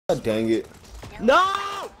God dang it. No!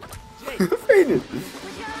 Fainted.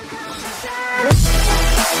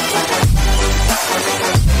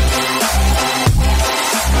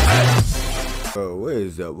 Bro, what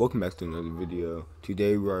is up? Welcome back to another video.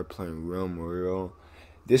 Today we are playing Royale.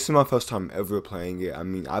 This is my first time ever playing it. I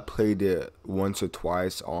mean, I played it once or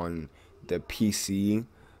twice on the PC,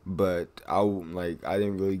 but I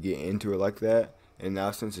didn't really get into it like that. And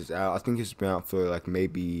now since it's out, I think it's been out for like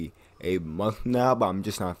maybe a month now, but I'm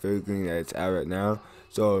just not figuring that it's out right now.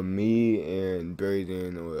 So me and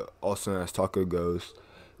Braden, or also known as Taco Ghost,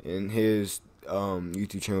 and his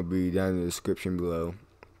YouTube channel will be down in the description below.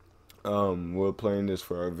 We're playing this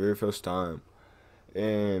for our very first time,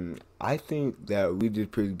 and I think that we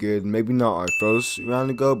did pretty good. Maybe not our first round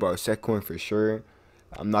to go, but our second one for sure.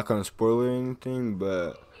 I'm not gonna spoil it or anything,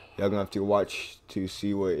 but y'all gonna have to watch to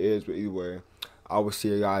see what it is. But either way, I will see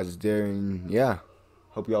you guys there, and yeah,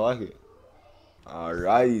 hope y'all like it.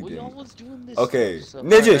 Alrighty then. Okay,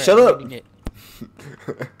 Ninja, shut up.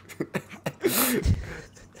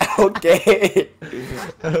 Okay.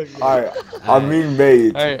 Alright, I'm being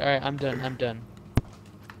made. Alright, I'm done.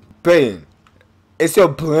 Braden, it's a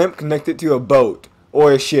blimp connected to a boat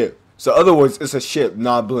or a ship. So, other words, it's a ship,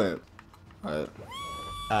 not a blimp. Alright.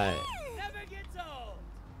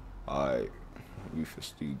 Alright. We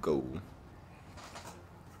just go.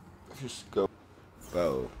 Just go.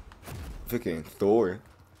 Bro. Freaking Thor.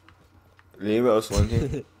 Did anybody else want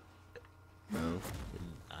him? No.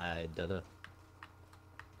 I don't know.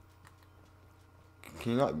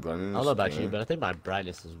 Can you not run in this? I don't know about you, but I think my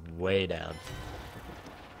brightness is way down.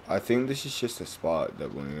 I think this is just a spot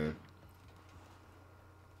that we're in.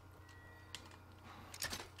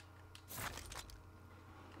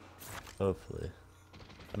 Hopefully.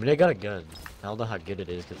 I mean, I got a gun. I don't know how good it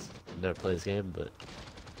is because I never played this game, but...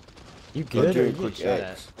 You good or you get shot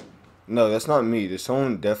at? No, that's not me. There's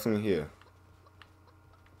someone definitely here.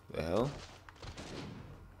 The hell?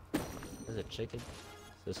 There's a chicken.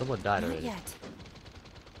 So someone died already. Not yet.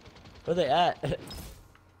 Where they at?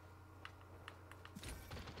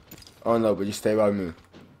 Oh no, but you stay by me.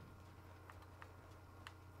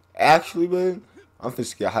 Actually, man, I'm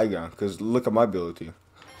finna get high ground, cause look at my ability.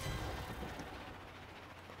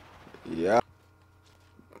 Yeah.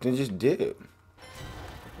 Then just did it.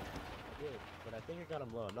 But I think I got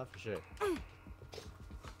him low. I'm not for sure.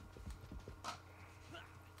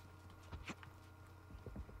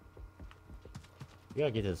 You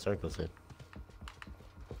gotta get to the circles here.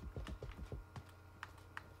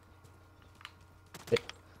 Hey.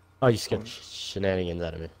 Oh, you scared shenanigans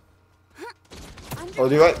out of me. Oh,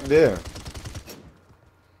 they're right there.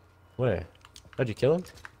 Where? How'd you kill him?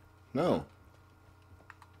 No.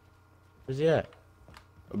 Where's he at?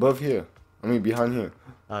 Above here. I mean, behind here.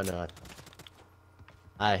 Oh, no.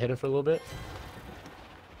 I hit him for a little bit.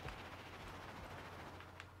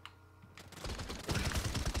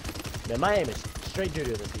 Man, my aim is straight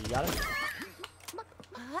doo-doo this. You got him?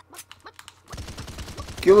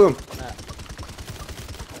 Kill him.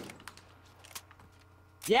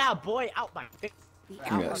 Yeah, boy, out my face.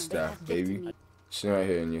 Give me that staff, baby. Sit right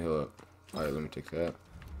here and you heal up. Alright, let me take that.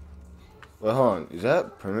 Well, hold on. Is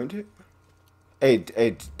that permanent? Hey,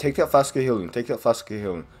 take that flask of healing. Take that flask of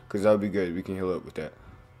healing. Because that would be good. We can heal up with that.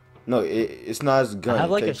 No, it's not as gun. I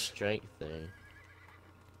have like a strength thing.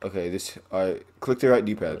 Okay, this. Alright, click the right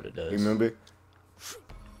D-pad. Remember?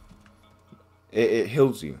 It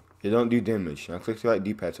heals you. It don't do damage. Now click the right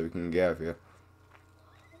D-pad so we can get out of here.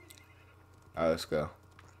 Alright, let's go.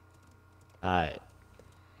 Alright.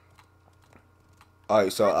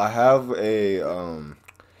 Alright, so I have a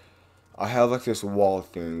I have like this wall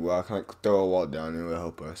thing where I can like throw a wall down and it will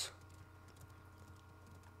help us.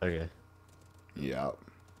 Okay. Yeah.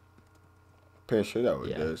 Pretty sure that what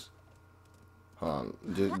it does. Hold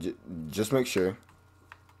on. Just make sure.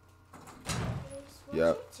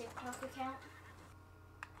 Yep.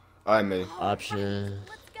 Alright, man. Option.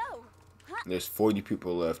 There's 40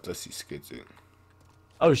 people left. Let's see skids it.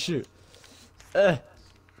 Oh shoot.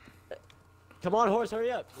 Come on, horse,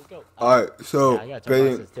 hurry up. Let's go. Alright, so I gotta turn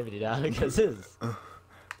my sensitivity down because this is...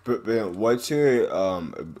 But what's your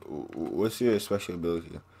special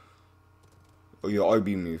ability? Or your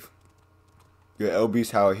RB move? Your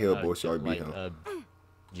LB's how I heal, but what's your RB like, heal?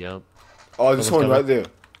 Jump. Oh, this one right there.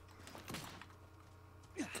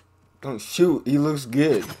 Don't shoot. He looks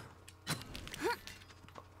good.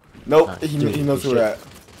 Nope. He knows where we're at.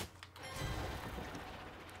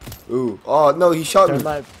 Ooh. Oh no, he shot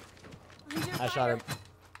me. I shot him.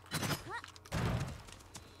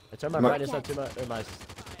 I turned my brightness up too much.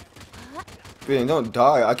 Man, don't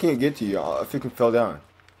die. I can't get to you. I freaking fell down.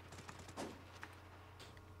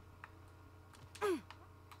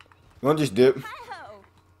 You want to just dip? Hi-ho.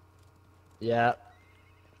 Yeah.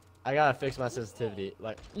 I gotta fix my sensitivity.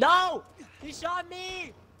 Like, no! He shot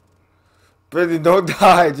me! Brother, don't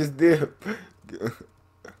die. Just dip.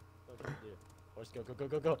 Horse, go, go, go,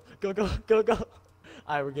 go, go, go, go, go, go.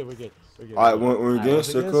 Alright, we're good, we're good. We're good. Alright, when we get in once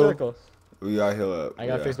we circle, we gotta heal up. I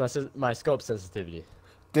gotta fix my scope sensitivity.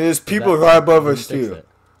 There's people right above let us me fix too. it.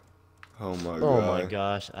 Oh my god. Oh my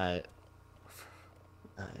gosh,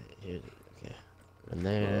 here, okay. And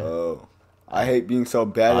there. Bro, I hate being so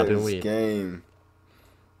bad at this game.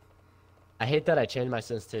 I hate that I changed my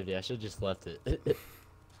sensitivity. I should have just left it.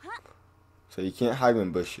 So you can't hide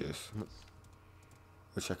in bushes.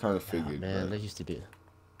 Which I kind of Oh, figured. man, but... that used to be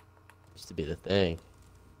the thing.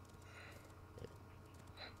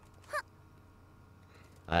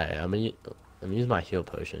 Alright, I'm gonna use my heal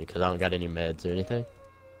potion because I don't got any meds or anything.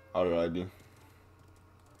 Alrighty.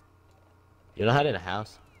 You know how to in a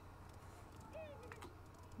house?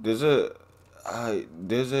 There's a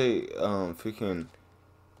freaking,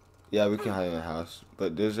 yeah, we can hide in a house,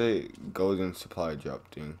 but there's a golden supply drop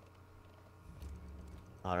thing.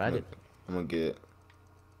 Alrighty. I'm gonna get it.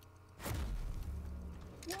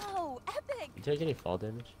 Whoa, epic. You take any fall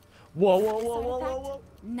damage? Whoa, whoa, whoa, Side whoa, effect? whoa, whoa!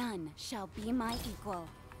 None shall be my equal.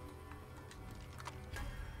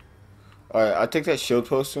 Alright, I take that shield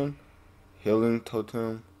potion, healing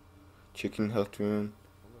totem, chicken health rune.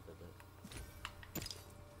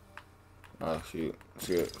 Oh shoot,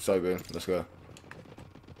 sorry man, let's go.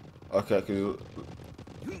 Okay, are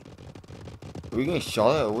we getting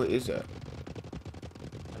shot at or what is that?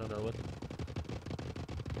 I don't know what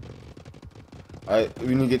Alright,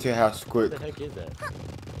 we need to get to your house quick. the heck is that?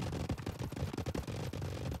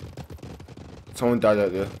 Someone died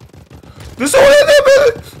out there. There's someone in there,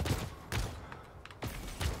 man!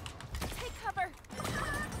 Take cover.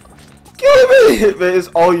 Kill me! Man, it's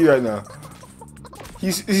all you right now.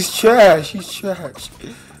 He's trash. He's trash.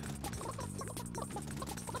 He's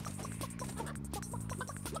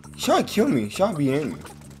trying to kill me. He's trying to be in me.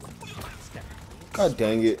 God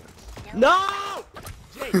dang it. No!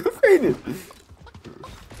 Jake, Fainted. this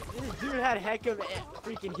dude had heck of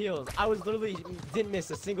freaking heals. I was literally didn't miss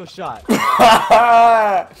a single shot.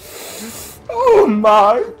 Oh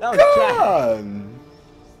my That was god.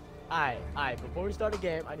 Alright, before we start a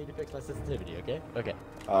game, I need to fix my sensitivity, okay? Okay.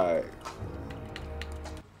 Alright.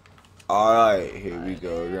 Alright, here we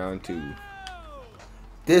go. Round 2.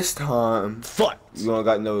 This time, Fuck! we don't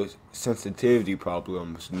got no sensitivity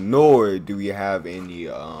problems, nor do we have any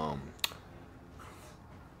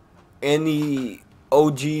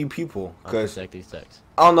OG people. Cause Unprotect these texts.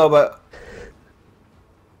 I don't know about.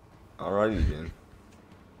 Alrighty then.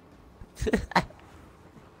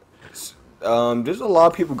 There's a lot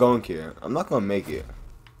of people going here. I'm not gonna make it.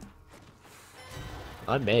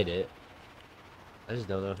 I made it. I just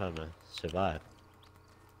don't know if I'm gonna survive.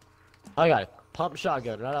 I got a pump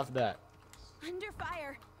shotgun right off the bat. Under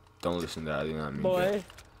fire. Don't listen to that. I did not mean Boy. that.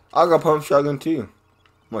 I got pump shotgun too. I'm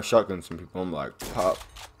gonna shotgun some people. I'm like pop.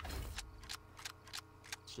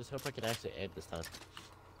 Let's just hope I can actually aim this time.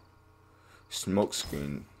 Smoke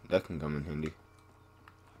screen. That can come in handy.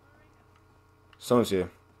 Someone's here.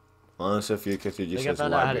 Honestly, if you catch it, I just think I says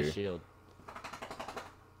found out how to library. shield.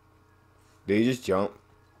 Did you just jump?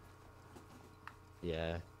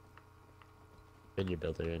 Yeah. In your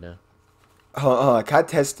builder right now. Can I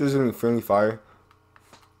test this in friendly fire?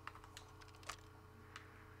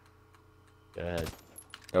 Go ahead.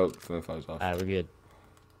 Oh, friendly fire's off. Alright, we're good.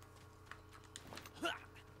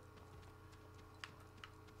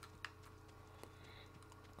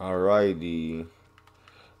 Alrighty.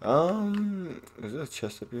 Is there a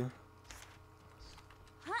chest up here?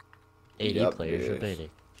 80 Yup, players yes. remaining.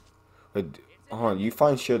 Wait, hold on, you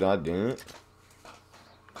find shit I didn't?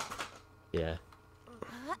 Yeah.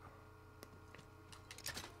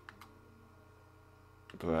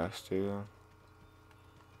 Blaster,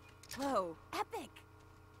 Whoa, epic.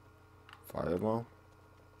 fireball.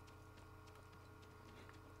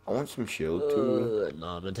 I want some shield too. No,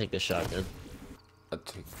 I'm gonna take the shotgun. I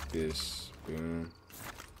take this. Boom.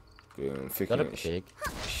 Boom. Is that a Freaking pig?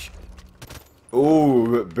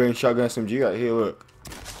 Ooh, bring shotgun SMG right here, look.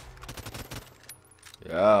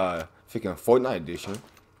 Yeah. Freaking Fortnite edition.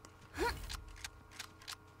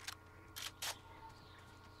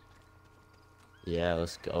 Yeah,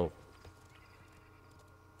 let's go.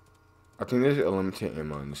 I think there's a limited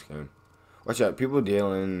ammo in this game. Watch out, people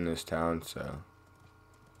dealing in this town, so.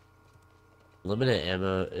 Limited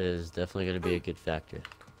ammo is definitely gonna be a good factor.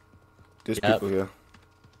 There's Yep. people here.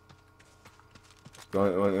 You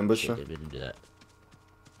want to ambush Yeah, them? didn't do that.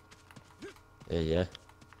 Yeah.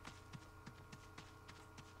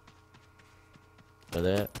 Are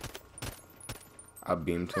they? I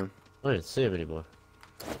beamed him. I don't even see him anymore.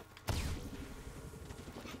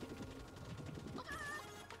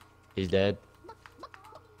 He's dead.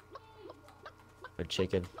 A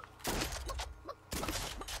chicken.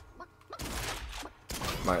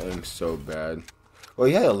 My aim's so bad. Oh,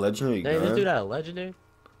 he had a legendary Hey, gun. this dude had a legendary?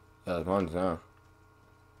 Yeah, mine's now.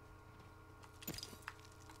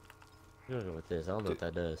 I'm gonna go with this. I don't know what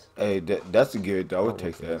that does. Hey, that's good though. I would Oh,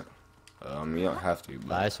 take okay. that. You don't have to. But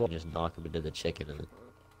But I just want to just knock him into the chicken and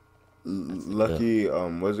Lucky,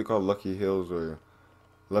 what is it called? Lucky Hills or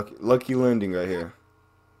Lucky Landing right here.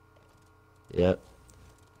 Yep.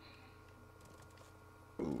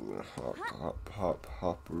 Ooh, hop,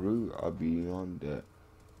 hopperoo. I'll be on that.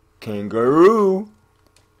 Kangaroo.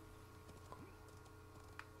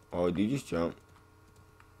 Oh, did you just jump?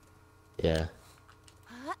 Yeah.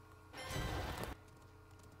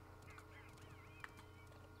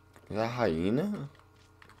 Is that hyena?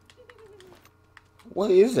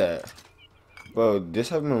 What is that? Bro, this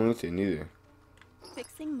haven't been looted neither.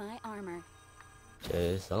 Fixing my armor.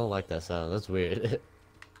 Jeez, I don't like that sound. That's weird.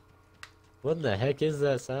 What the heck is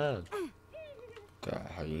that sound? That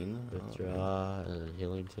hyena? Withdraw and then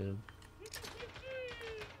healing tomb.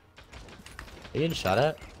 Are you getting shot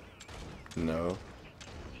at? No.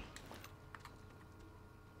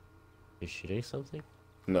 You shooting something?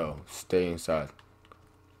 No. Stay inside.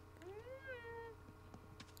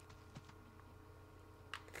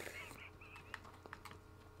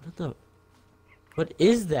 What the? What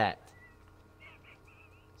is that?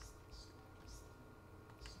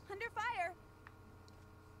 Under fire.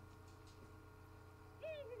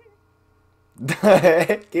 The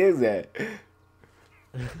heck is that?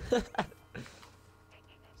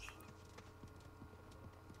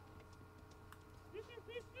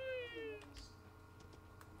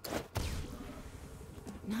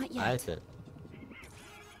 Not yet. I said.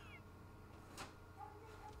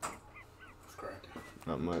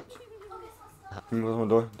 Not much. Can you close my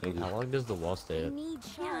door? Thank you. How long does the wall stay I up? need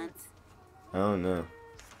chance. I don't know.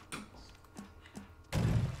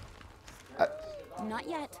 Not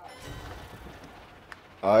yet.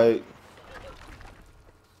 I.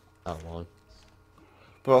 How long?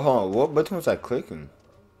 But hold on, what button was I clicking?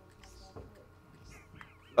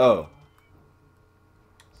 Oh.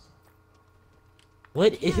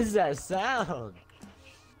 What is that sound?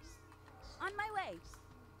 On my way.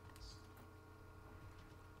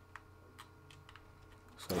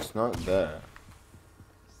 So it's not that.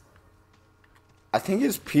 I think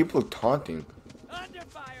it's people taunting. Under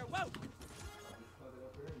fire! Whoa!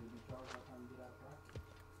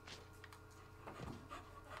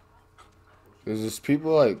 There's just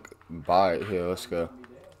people like by it. Here, let's go.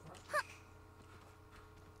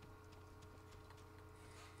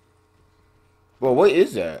 Well, what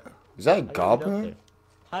is that? Is that a goblin?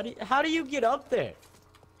 How do you get up there?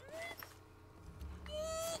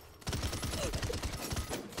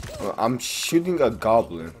 Well, I'm shooting a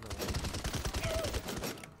goblin.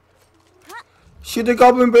 Shoot the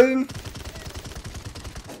goblin, baby.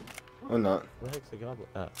 Or not. Where the heck's the goblin?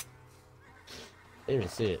 Oh. I didn't even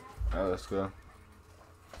see it. Alright, let's go.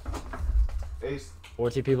 Ace.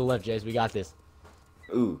 14 people left, Jace. We got this.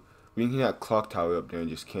 Ooh, we can get that clock tower up there and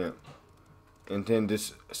just camp. And then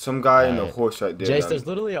this some guy and a Alright. horse right there. Jace, there's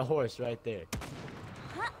literally a horse right there.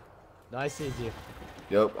 No, I see you.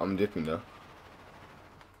 Yep, I'm dipping though.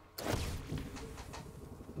 Alright,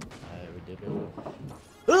 we're dipping.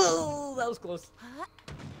 Oh, that was close.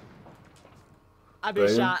 I've been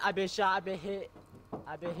Brayden? shot. I've been shot. I've been hit.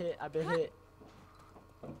 I've been hit. I've been hit.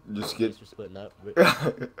 Just get. We're splitting up.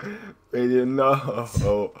 They didn't know.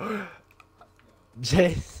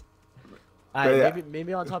 Jace. Alright, Yeah.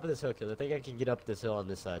 maybe on top of this hill, because I think I can get up this hill on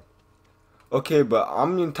this side. Okay, but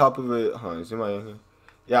I'm in top of it. Huh? Is anybody in here?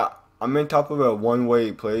 Yeah, I'm in top of a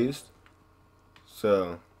one-way place.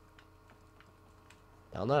 So.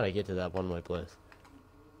 I don't know how to get to that one-way place.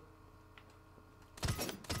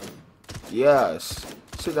 Yes.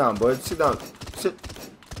 Sit down, bud. Sit down. Sit.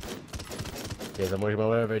 Jace, I'm working my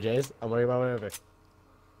way over, Jace. I'm working my way over.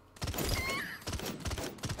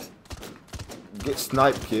 Get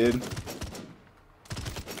sniped, kid.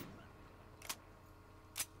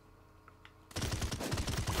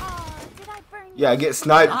 Oh, did I burn you? Yeah, get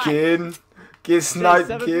sniped, Ah. kid. Get Jace, sniped,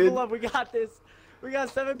 7 kid. people left. We got this. We got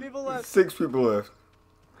 7 people left. 6 people left.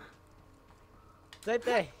 Same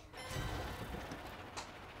thing.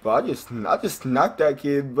 But I just knocked that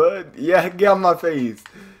kid, bud. Yeah, get out my face.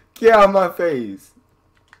 Get out my face.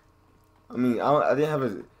 I mean, I didn't have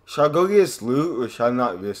a. Should I go get his loot or should I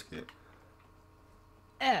not risk it?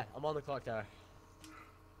 I'm on the clock tower.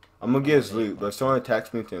 I'm gonna get his loot, but if someone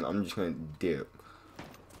attacks me, then I'm just gonna dip.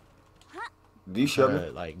 Did you shoot me?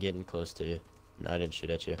 Like getting close to you. No, I didn't shoot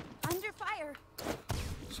at you. Under fire.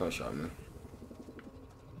 Someone shot me.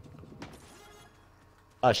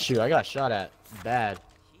 Oh shoot, I got shot at. Bad.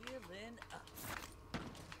 Healing up.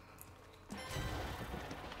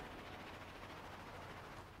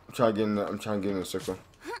 I'm trying to get in the circle.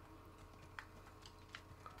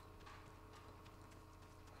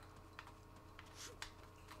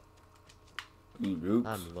 Oops.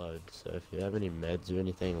 I'm low, so if you have any meds or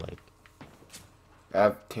anything, like... I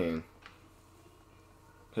have 10.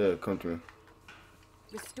 Here, come to me.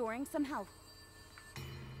 Restoring some health.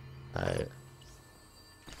 Alright.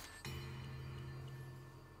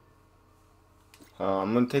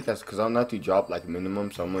 I'm gonna take as, cause I'm not to drop like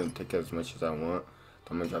minimum, so I'm gonna take as much as I want.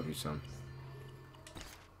 I'm gonna drop you some.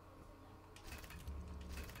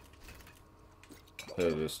 Here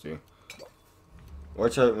it is, dude.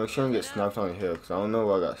 Watch out, make sure you get sniped on the hill, cause I don't know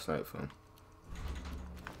where I got sniped from.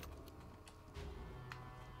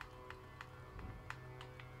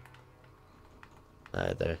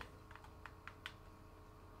 Alright, there.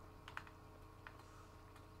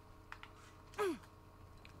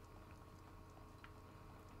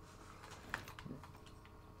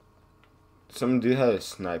 Some dude had a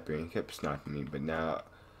sniper and he kept sniping me, but now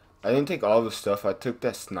I didn't take all the stuff. I took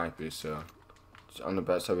that sniper, so on the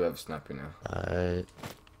back side we have a sniper now. Alright.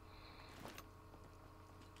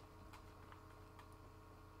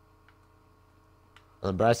 On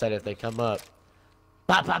the bright side, if they come up,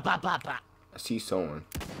 pop, pop, pop, pop, pop. I see someone.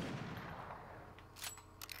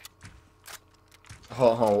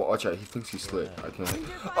 Hold on, watch out. He thinks he's slick. I can't.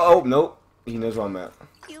 Oh, nope. He knows where I'm at.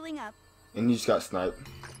 Healing up. And he just got sniped.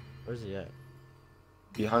 Where's he at?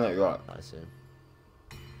 Behind that rock. I see him.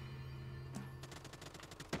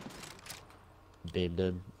 Beamed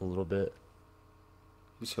him a little bit.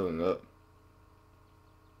 He's healing up.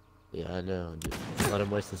 Yeah, I know. Dude. Let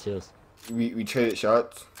him waste his heals. We traded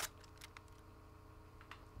shots.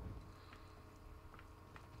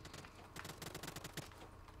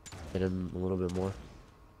 Hit him a little bit more.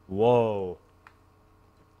 Whoa!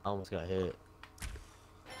 I almost got hit.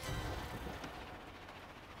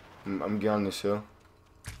 I'm getting on this hill.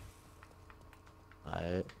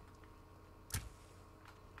 Alright.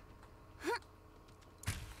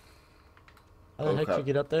 How the heck did you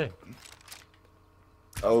get up there?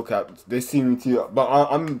 Oh, cap. They see me too. But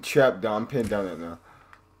I'm trapped down. I'm pinned down right now.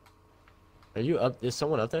 Are you up? Is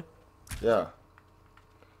someone up there? Yeah.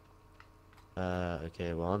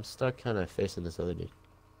 Okay, well, I'm stuck kind of facing this other dude.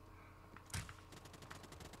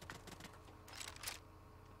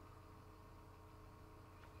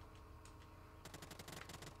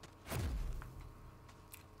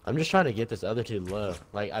 I'm just trying to get this other dude low.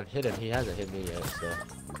 Like, I've hit him. He hasn't hit me yet, so.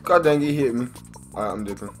 God dang it, he hit me. Alright, I'm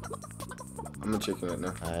dipping. I'm gonna chicken it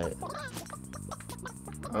now. Alright.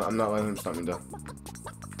 I'm not letting him stop me though.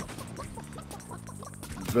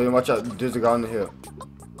 Really, watch out. There's a guy on the hill.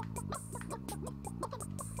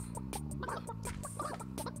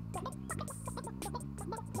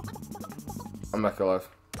 I'm back alive.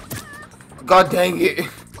 God dang it!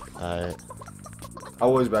 Alright. I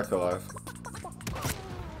was back alive.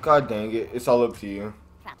 God dang it. It's all up to you.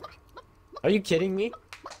 Are you kidding me?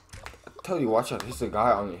 I tell you, watch out. There's a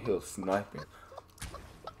guy on the hill sniping.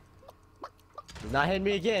 He's not hitting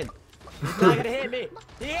me again. He's not gonna hit me.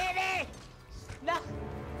 He hit me! No!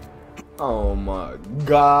 Oh my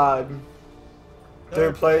god.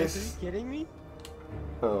 Third Are place. you kidding me?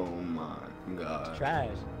 Oh my god.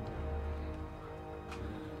 Trash.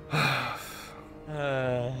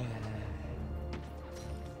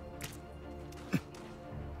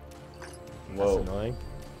 Whoa. That's annoying.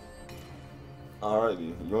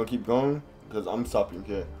 Alrighty. You wanna keep going? Because I'm stopping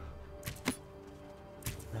here.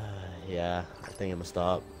 Yeah, I think I'm gonna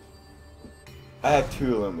stop. I have 2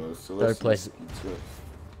 limos, so let's Third place.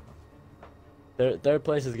 Third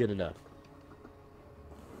place is good enough.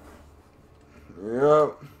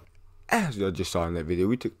 Yep. As y'all just saw in that video,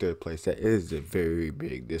 we took 3rd place. That is a very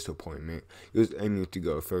big disappointment. It was aiming to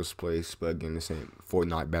go 1st place, but again, this ain't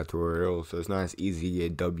Fortnite Battle Royale, so it's not as easy to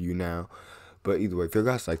get a W now. But either way, if you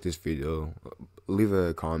guys like this video, leave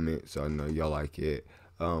a comment so I know y'all like it.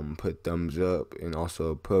 Put thumbs up and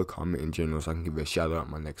also put a comment in general so I can give it a shout out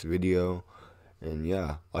in my next video. And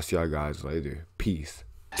yeah, I'll see y'all guys later. Peace.